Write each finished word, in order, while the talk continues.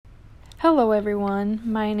Hello, everyone.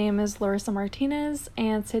 My name is Larissa Martinez,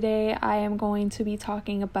 and today I am going to be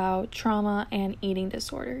talking about trauma and eating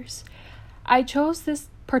disorders. I chose this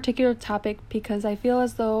particular topic because I feel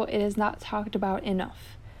as though it is not talked about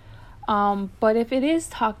enough. But if it is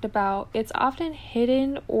talked about, it's often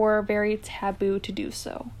hidden or very taboo to do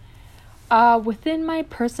so. Within my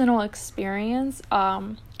personal experience,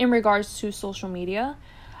 in regards to social media,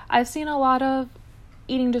 I've seen a lot of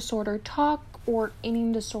eating disorder talk or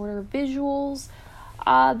eating disorder visuals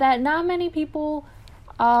that not many people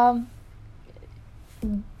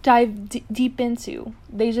dive deep into.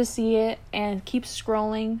 They just see it and keep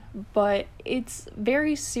scrolling, but it's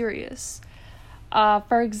very serious.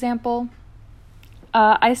 For example,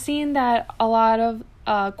 I've seen that a lot of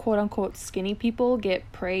quote-unquote skinny people get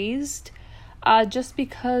praised just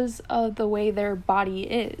because of the way their body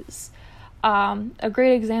is. A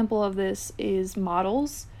great example of this is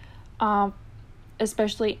models.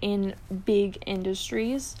 Especially in big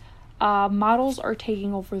industries. Models are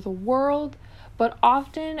taking over the world, but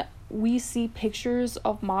often we see pictures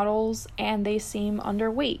of models and they seem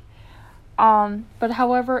underweight. But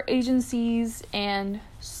however, agencies and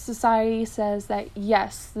society says that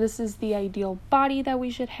yes, this is the ideal body that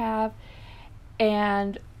we should have,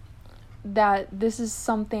 and that this is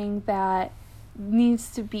something that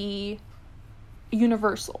needs to be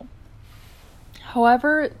universal.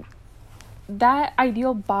 However, that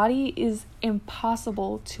ideal body is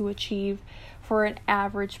impossible to achieve for an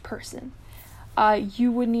average person.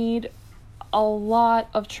 You would need a lot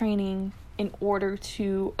of training in order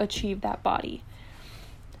to achieve that body.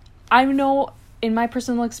 I know in my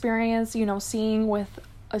personal experience,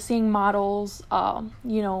 seeing models,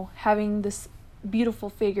 having this beautiful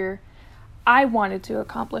figure, I wanted to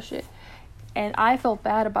accomplish it. And I felt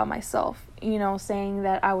bad about myself, saying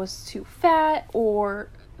that I was too fat or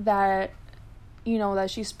that that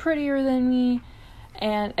she's prettier than me,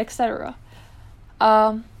 and etc.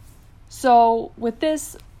 So with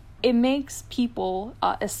this, it makes people,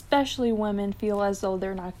 especially women, feel as though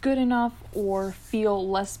they're not good enough or feel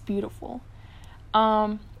less beautiful.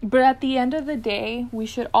 But at the end of the day, we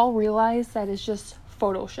should all realize that it's just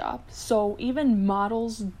Photoshop. So even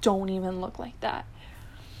models don't even look like that.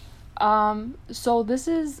 So this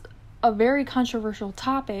is a very controversial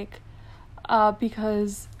topic,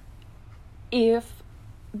 because if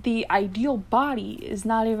the ideal body is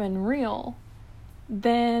not even real,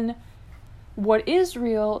 then what is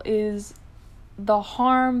real is the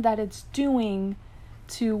harm that it's doing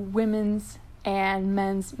to women's and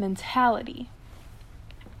men's mentality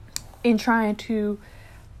in trying to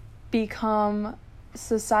become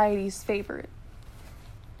society's favorite.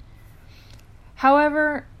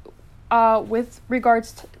 However, with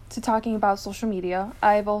regards to talking about social media,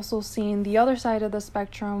 I've also seen the other side of the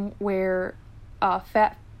spectrum where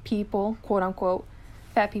fat people, quote unquote,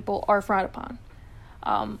 fat people are frowned upon.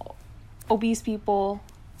 Obese people,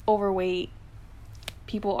 overweight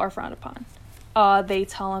people are frowned upon. They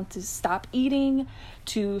tell them to stop eating,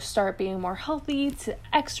 to start being more healthy, to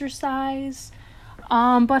exercise.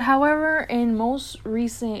 But however, in most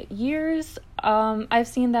recent years, I've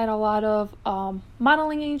seen that a lot of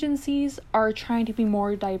modeling agencies are trying to be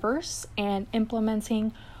more diverse and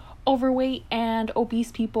implementing overweight and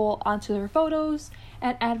obese people onto their photos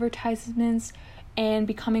and advertisements and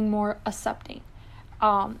becoming more accepting,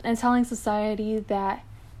 and telling society that,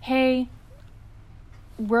 hey,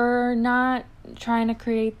 we're not trying to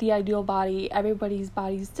create the ideal body. Everybody's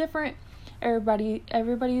body is different.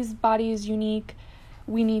 Everybody's body is unique.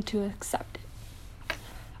 We need to accept it.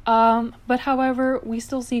 But however, we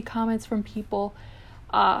still see comments from people,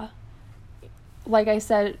 like I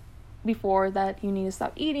said before, that you need to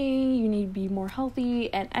stop eating, you need to be more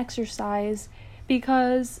healthy and exercise,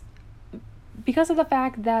 because of the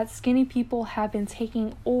fact that skinny people have been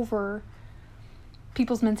taking over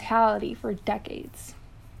people's mentality for decades.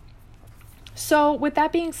 So with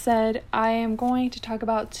that being said, I am going to talk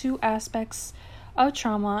about two aspects of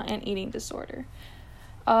trauma and eating disorder.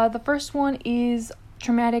 The first one is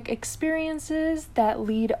traumatic experiences that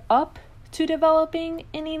lead up to developing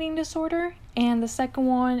an eating disorder, and the second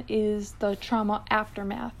one is the trauma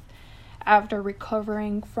aftermath after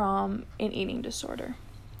recovering from an eating disorder.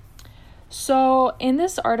 So in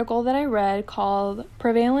this article that I read called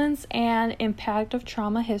Prevalence and Impact of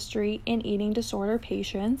Trauma History in Eating Disorder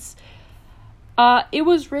Patients, it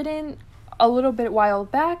was written a little bit while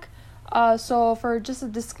back. So for just a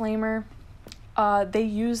disclaimer, they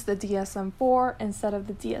used the DSM-4 instead of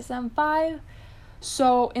the DSM-5.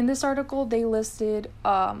 So in this article, they listed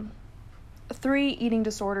 3 eating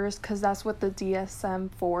disorders because that's what the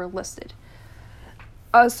DSM-4 listed.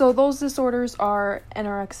 So those disorders are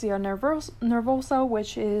anorexia nervosa,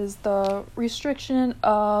 which is the restriction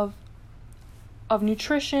of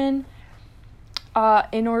nutrition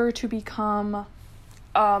in order to become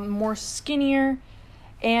more skinnier,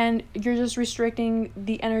 and you're just restricting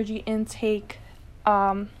the energy intake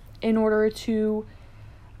in order to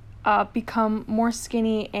become more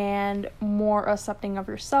skinny and more accepting of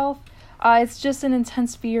yourself. It's just an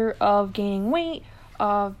intense fear of gaining weight,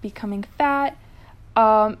 of becoming fat,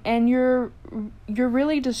 and you're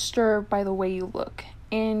really disturbed by the way you look,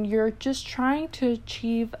 and you're just trying to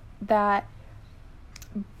achieve that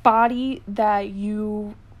body that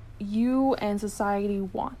you and society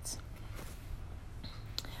want.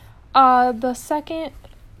 The second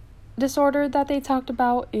disorder that they talked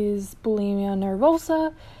about is bulimia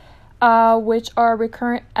nervosa, which are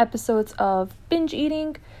recurrent episodes of binge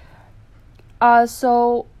eating.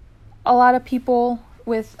 So a lot of people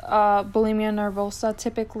with bulimia nervosa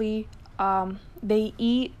typically they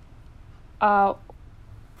eat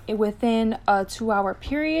within a 2-hour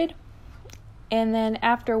period, and then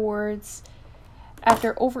afterwards,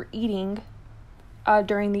 after overeating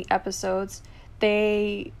during the episodes,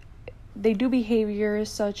 they do behaviors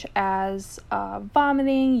such as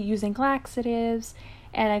vomiting, using laxatives,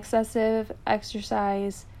 and excessive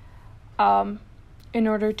exercise in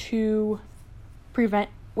order to prevent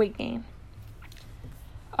weight gain.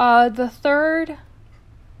 The third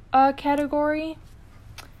category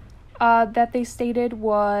that they stated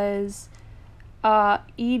was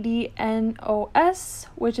EDNOS,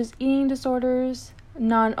 which is eating disorders,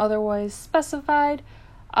 none otherwise specified.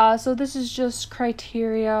 So this is just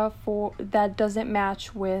criteria for that doesn't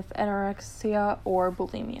match with anorexia or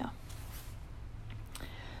bulimia.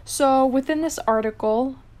 So within this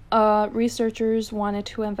article, researchers wanted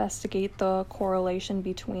to investigate the correlation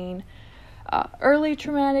between early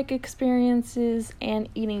traumatic experiences and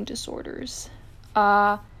eating disorders.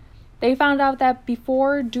 They found out that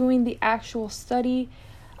before doing the actual study,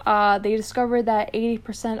 they discovered that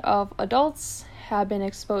 80% of adults have been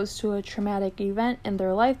exposed to a traumatic event in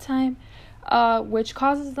their lifetime, which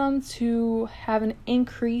causes them to have an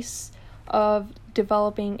increase of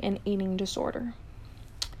developing an eating disorder.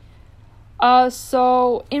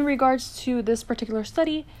 So in regards to this particular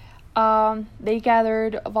study, they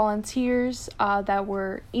gathered volunteers that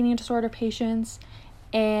were eating disorder patients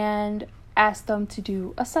and asked them to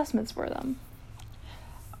do assessments for them.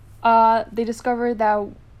 They discovered that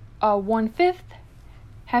 1/5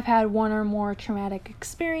 have had one or more traumatic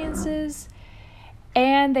experiences,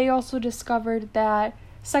 and they also discovered that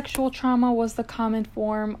sexual trauma was the common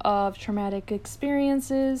form of traumatic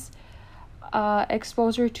experiences.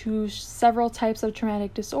 Exposure to several types of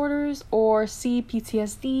traumatic disorders, or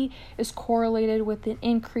CPTSD, is correlated with an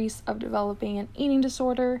increase of developing an eating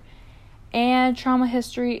disorder, and trauma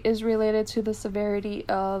history is related to the severity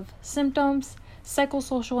of symptoms,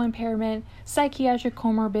 psychosocial impairment, psychiatric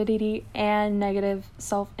comorbidity, and negative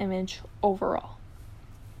self-image overall.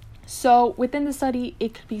 So within the study,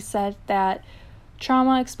 it could be said that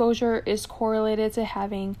trauma exposure is correlated to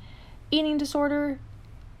having eating disorder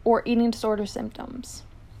or eating disorder symptoms.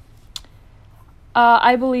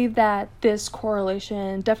 I believe that this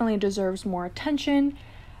correlation definitely deserves more attention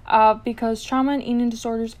because trauma and eating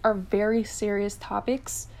disorders are very serious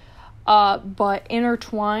topics, but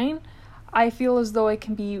intertwined, I feel as though it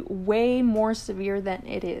can be way more severe than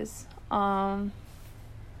it is.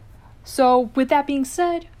 So with that being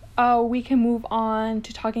said, we can move on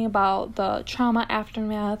to talking about the trauma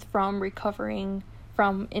aftermath from recovering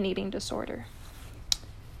from an eating disorder.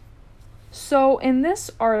 So in this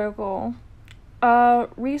article,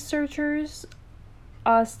 researchers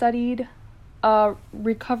studied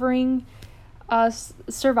recovering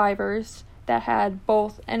survivors that had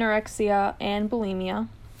both anorexia and bulimia,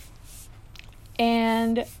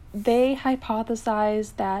 and they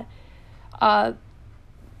hypothesized that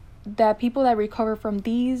that people that recover from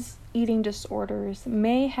these eating disorders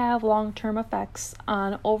may have long-term effects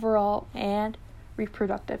on overall and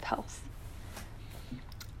reproductive health.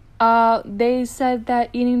 They said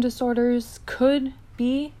that eating disorders could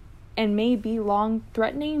be and may be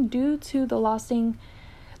long-threatening due to the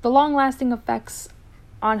long-lasting effects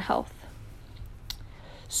on health.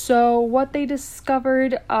 So what they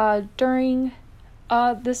discovered during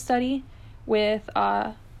this study with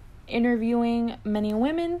interviewing many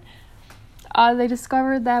women, they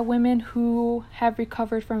discovered that women who have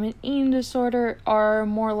recovered from an eating disorder are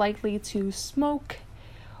more likely to smoke,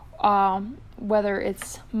 whether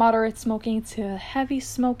it's moderate smoking to heavy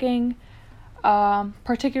smoking,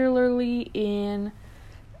 particularly in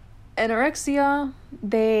anorexia.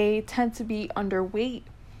 They tend to be underweight,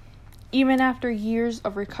 even after years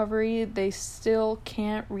of recovery, they still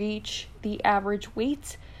can't reach the average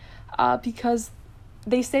weight because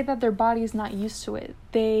they say that their body is not used to it.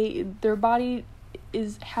 Their body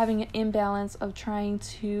is having an imbalance of trying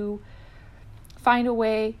to find a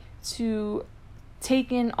way to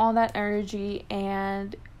take in all that energy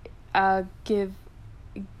and give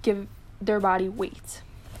their body weight.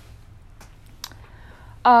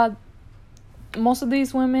 Most of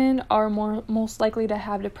these women are most likely to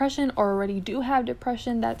have depression, or already do have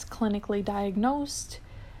depression that's clinically diagnosed.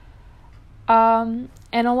 And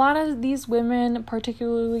a lot of these women,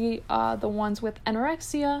 particularly the ones with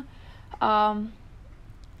anorexia,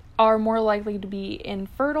 are more likely to be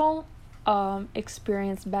infertile,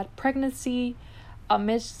 experience bad pregnancy, a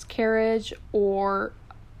miscarriage, or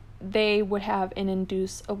they would have an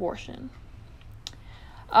induced abortion.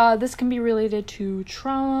 This can be related to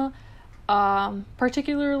trauma,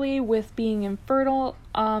 particularly with being infertile,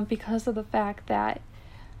 because of the fact that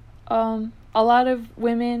a lot of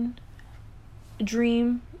women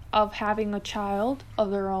dream of having a child of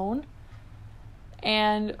their own,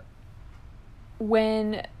 and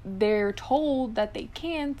when they're told that they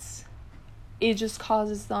can't, it just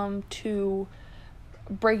causes them to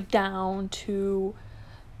break down, to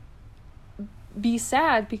be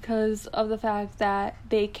sad because of the fact that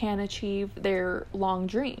they can't achieve their long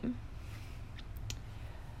dream.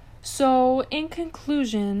 So, in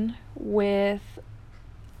conclusion, with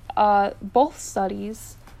both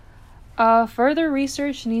studies, further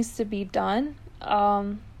research needs to be done,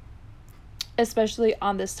 especially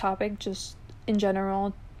on this topic, just in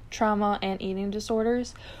general, trauma and eating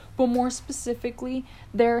disorders. But more specifically,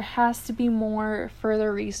 there has to be more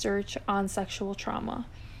further research on sexual trauma.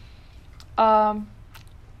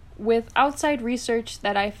 With outside research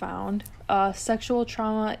that I found, sexual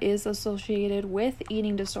trauma is associated with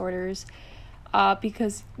eating disorders,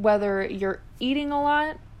 because whether you're eating a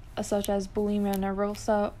lot, such as bulimia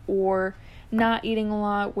nervosa, or not eating a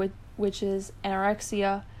lot, which is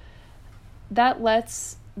anorexia, that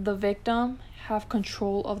lets the victim have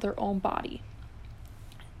control of their own body,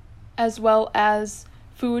 as well as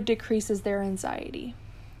food decreases their anxiety.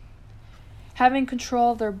 Having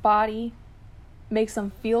control of their body makes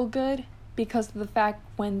them feel good because of the fact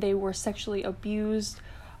when they were sexually abused,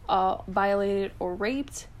 violated, or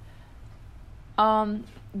raped,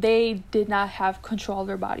 they did not have control of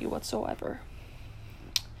their body whatsoever.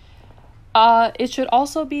 It should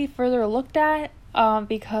also be further looked at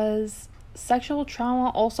because sexual trauma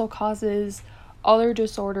also causes other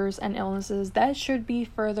disorders and illnesses that should be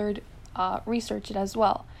further researched as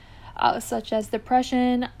well, such as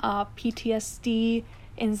depression, PTSD,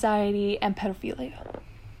 anxiety, and pedophilia.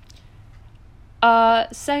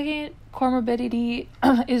 Second, comorbidity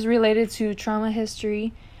is related to trauma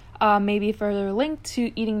history, maybe further linked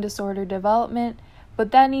to eating disorder development,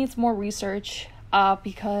 but that needs more research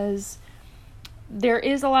because there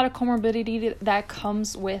is a lot of comorbidity that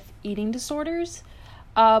comes with eating disorders.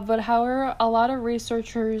 But however, a lot of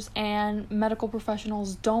researchers and medical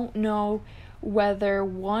professionals don't know whether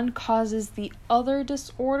one causes the other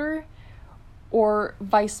disorder or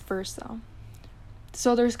vice versa.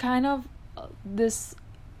 So there's kind of this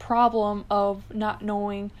problem of not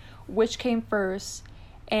knowing which came first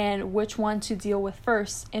and which one to deal with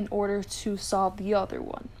first in order to solve the other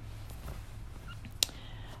one.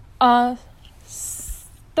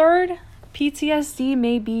 Third, PTSD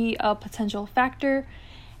may be a potential factor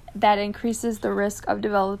that increases the risk of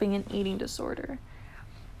developing an eating disorder.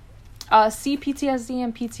 CPTSD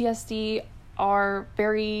and PTSD are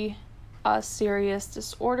very serious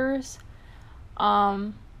disorders,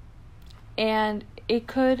 and it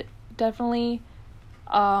could definitely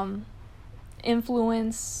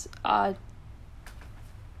influence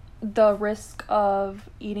the risk of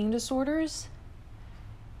eating disorders.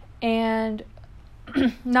 And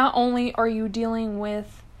not only are you dealing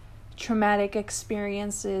with traumatic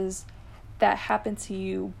experiences that happen to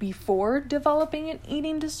you before developing an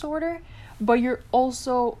eating disorder, but you're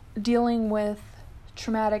also dealing with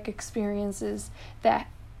traumatic experiences that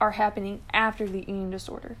are happening after the eating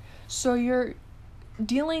disorder. So you're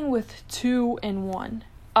dealing with two in one,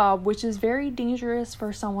 which is very dangerous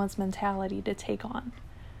for someone's mentality to take on.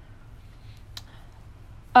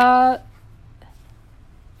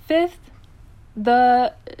 Fifth,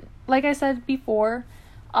 like I said before,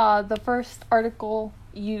 the first article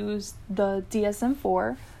used the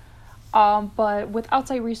DSM-4, but with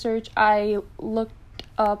outside research, I looked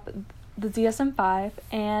up the DSM-5,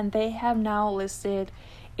 and they have now listed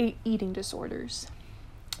 8 eating disorders.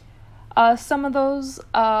 Some of those,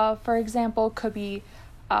 for example, could be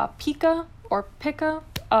pica or pica,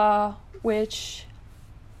 which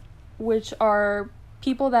which are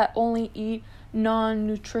people that only eat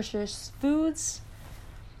non-nutritious foods,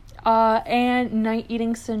 and night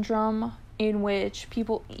eating syndrome, in which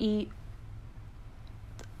people eat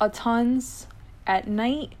a tons at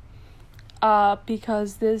night,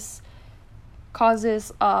 because this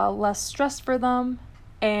causes less stress for them,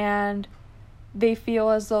 and they feel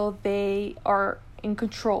as though they are in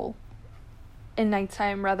control in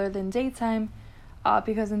nighttime rather than daytime,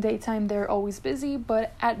 because in daytime they're always busy,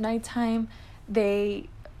 but at nighttime they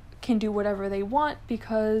can do whatever they want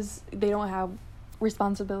because they don't have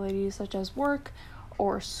responsibilities such as work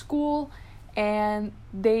or school, and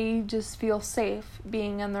they just feel safe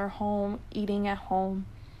being in their home, eating at home,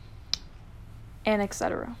 and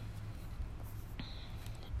etc.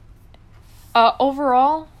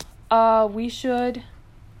 Overall, we should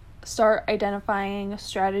start identifying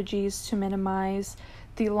strategies to minimize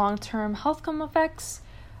the long-term health effects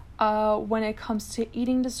when it comes to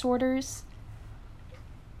eating disorders.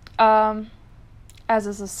 As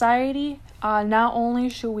a society, not only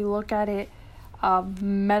should we look at it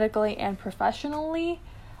medically and professionally,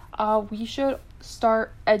 we should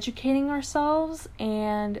start educating ourselves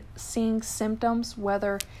and seeing symptoms,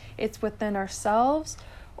 whether it's within ourselves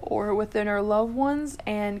or within our loved ones,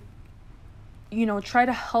 and try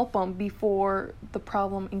to help them before the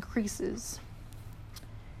problem increases.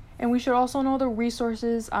 And we should also know the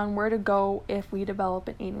resources on where to go if we develop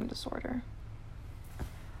an eating disorder.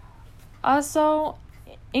 So,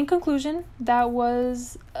 in conclusion, that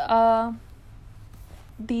was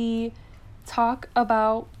the talk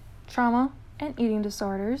about trauma and eating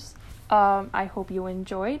disorders. I hope you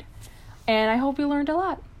enjoyed, and I hope you learned a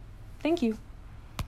lot. Thank you.